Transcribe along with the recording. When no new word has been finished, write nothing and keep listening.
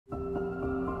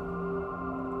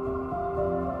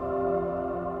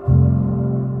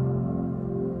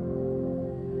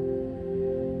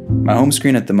My home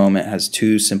screen at the moment has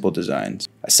two simple designs: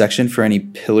 a section for any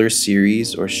pillar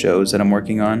series or shows that I'm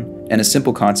working on, and a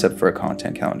simple concept for a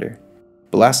content calendar.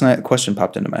 But last night a question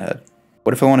popped into my head.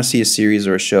 What if I want to see a series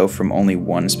or a show from only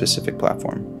one specific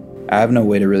platform? I have no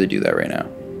way to really do that right now.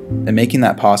 And making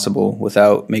that possible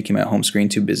without making my home screen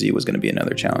too busy was going to be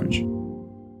another challenge.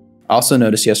 I also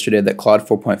noticed yesterday that Claude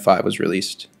 4.5 was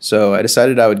released, so I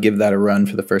decided I would give that a run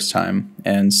for the first time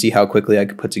and see how quickly I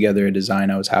could put together a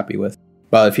design I was happy with.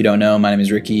 Well, if you don't know, my name is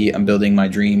Ricky. I'm building my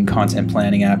dream content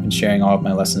planning app and sharing all of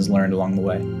my lessons learned along the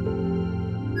way.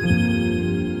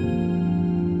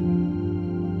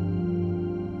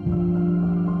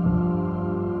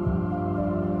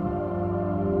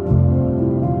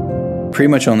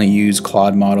 Pretty much only use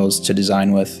Claude models to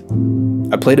design with.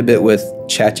 I played a bit with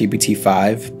ChatGPT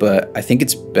 5, but I think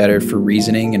it's better for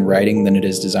reasoning and writing than it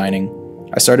is designing.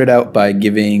 I started out by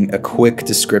giving a quick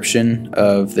description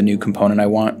of the new component I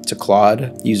want to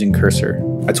Claude using Cursor.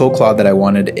 I told Claude that I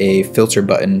wanted a filter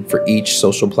button for each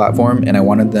social platform and I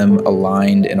wanted them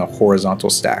aligned in a horizontal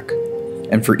stack.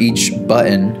 And for each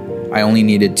button, I only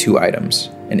needed two items: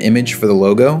 an image for the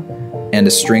logo and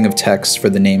a string of text for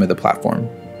the name of the platform.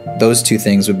 Those two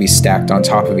things would be stacked on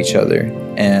top of each other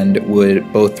and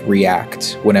would both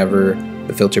react whenever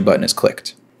the filter button is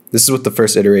clicked. This is what the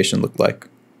first iteration looked like.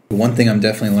 One thing I'm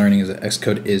definitely learning is that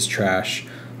Xcode is trash.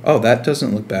 Oh, that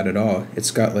doesn't look bad at all. It's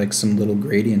got like some little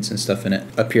gradients and stuff in it.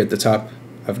 Up here at the top,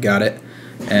 I've got it.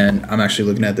 And I'm actually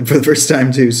looking at it for the first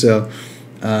time too. So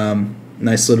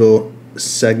nice little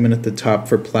segment at the top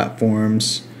for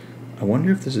platforms. I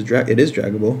wonder if this is it is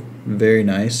draggable. Very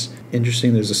nice.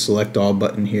 Interesting, there's a select all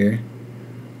button here.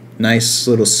 Nice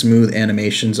little smooth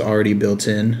animations already built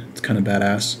in. It's kind of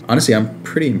badass. Honestly, I'm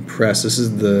pretty impressed. This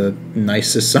is the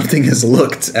nicest something has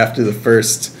looked after the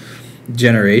first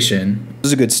generation. This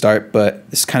is a good start, but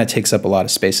this kind of takes up a lot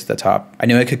of space at the top. I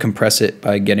knew I could compress it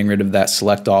by getting rid of that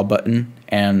select all button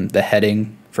and the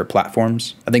heading for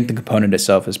platforms. I think the component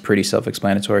itself is pretty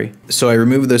self-explanatory. So I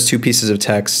removed those two pieces of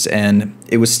text and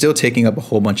it was still taking up a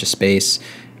whole bunch of space.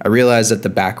 I realized that the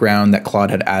background that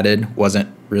Claude had added wasn't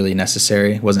really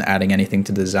necessary, wasn't adding anything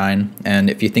to the design. And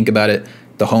if you think about it,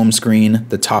 the home screen,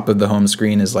 the top of the home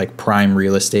screen is like prime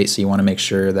real estate. So you want to make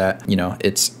sure that, you know,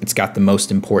 it's got the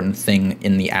most important thing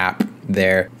in the app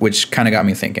there, which kind of got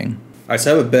me thinking. All right,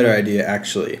 so I have a better idea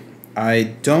actually.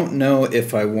 I don't know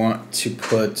if I want to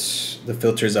put the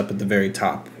filters up at the very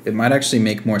top. It might actually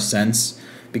make more sense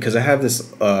because I have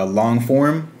this long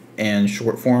form and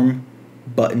short form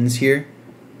buttons here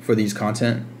for these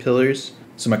content pillars.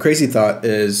 So my crazy thought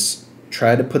is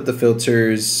try to put the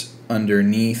filters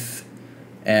underneath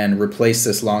and replace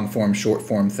this long form, short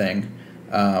form thing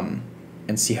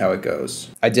and see how it goes.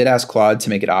 I did ask Claude to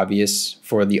make it obvious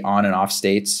for the on and off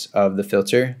states of the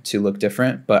filter to look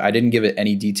different, but I didn't give it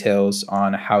any details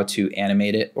on how to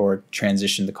animate it or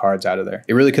transition the cards out of there.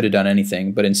 It really could have done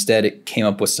anything, but instead it came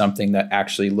up with something that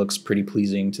actually looks pretty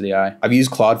pleasing to the eye. I've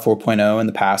used Claude 4.0 in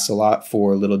the past a lot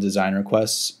for little design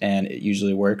requests and it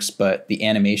usually works, but the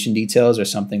animation details are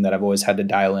something that I've always had to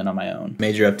dial in on my own.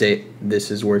 Major update, this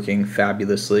is working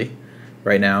fabulously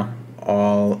right now.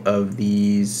 All of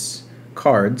these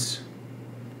cards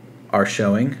are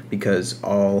showing because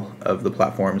all of the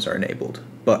platforms are enabled.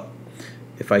 But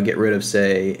if I get rid of,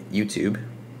 say, YouTube,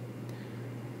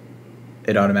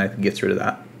 it automatically gets rid of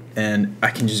that. And I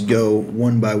can just go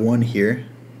one by one here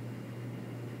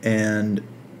and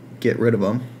get rid of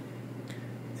them.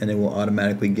 And it will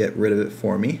automatically get rid of it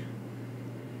for me.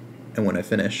 And when I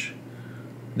finish,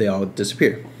 they all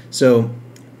disappear. So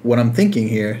what I'm thinking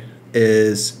here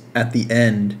is at the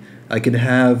end, I could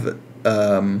have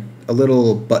a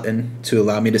little button to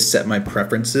allow me to set my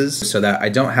preferences so that I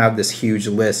don't have this huge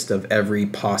list of every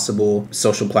possible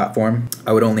social platform.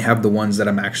 I would only have the ones that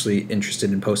I'm actually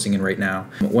interested in posting in right now.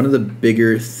 One of the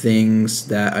bigger things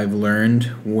that I've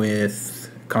learned with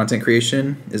content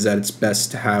creation is that it's best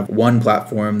to have one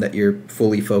platform that you're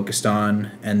fully focused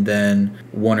on and then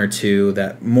one or two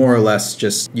that more or less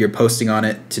just you're posting on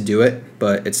it to do it,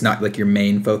 but it's not like your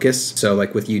main focus. So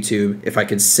like with YouTube, if I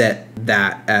could set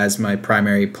that as my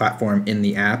primary platform in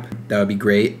the app, that would be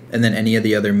great. And then any of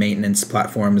the other maintenance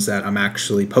platforms that I'm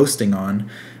actually posting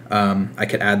on, I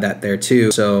could add that there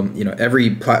too. So, you know,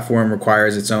 every platform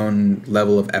requires its own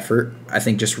level of effort. I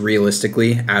think just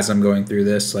realistically, as I'm going through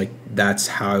this, like that's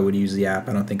how I would use the app.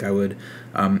 I don't think I would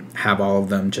have all of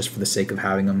them just for the sake of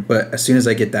having them. But as soon as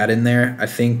I get that in there, I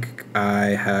think I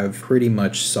have pretty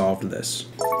much solved this.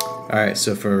 All right,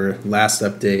 so for last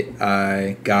update,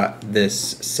 I got this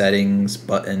settings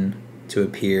button to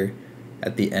appear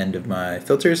at the end of my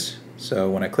filters. So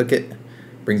when I click it,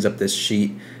 it brings up this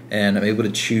sheet and I'm able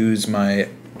to choose my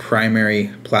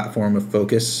primary platform of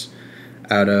focus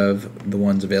out of the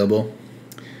ones available.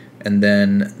 And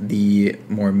then the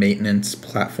more maintenance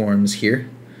platforms here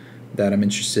that I'm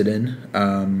interested in,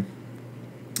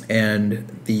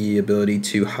 and the ability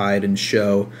to hide and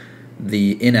show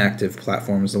the inactive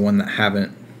platforms, the ones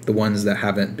that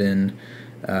haven't been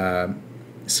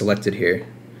selected here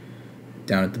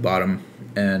down at the bottom.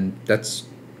 And that's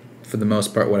for the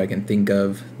most part what I can think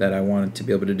of that I wanted to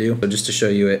be able to do. So just to show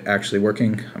you it actually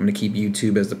working, I'm going to keep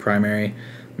YouTube as the primary.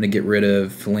 I'm going to get rid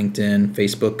of LinkedIn,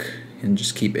 Facebook, and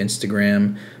just keep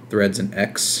Instagram, Threads, and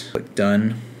X. Click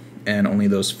done, and only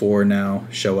those 4 now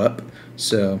show up.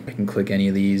 So I can click any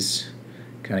of these,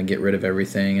 kind of get rid of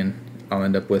everything, and I'll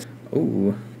end up with,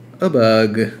 a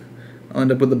bug. I'll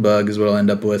end up with a bug is what I'll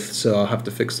end up with, so I'll have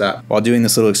to fix that. While doing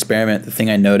this little experiment, the thing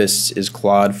I noticed is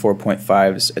Claude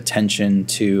 4.5's attention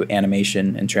to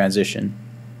animation and transition.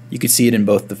 You could see it in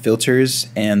both the filters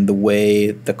and the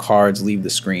way the cards leave the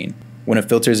screen. When a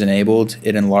filter is enabled,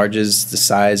 it enlarges the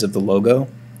size of the logo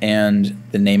and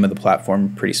the name of the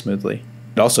platform pretty smoothly.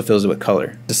 It also fills it with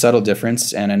color. It's a subtle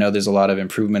difference, and I know there's a lot of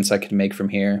improvements I could make from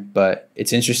here, but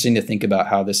it's interesting to think about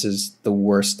how this is the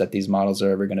worst that these models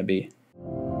are ever going to be.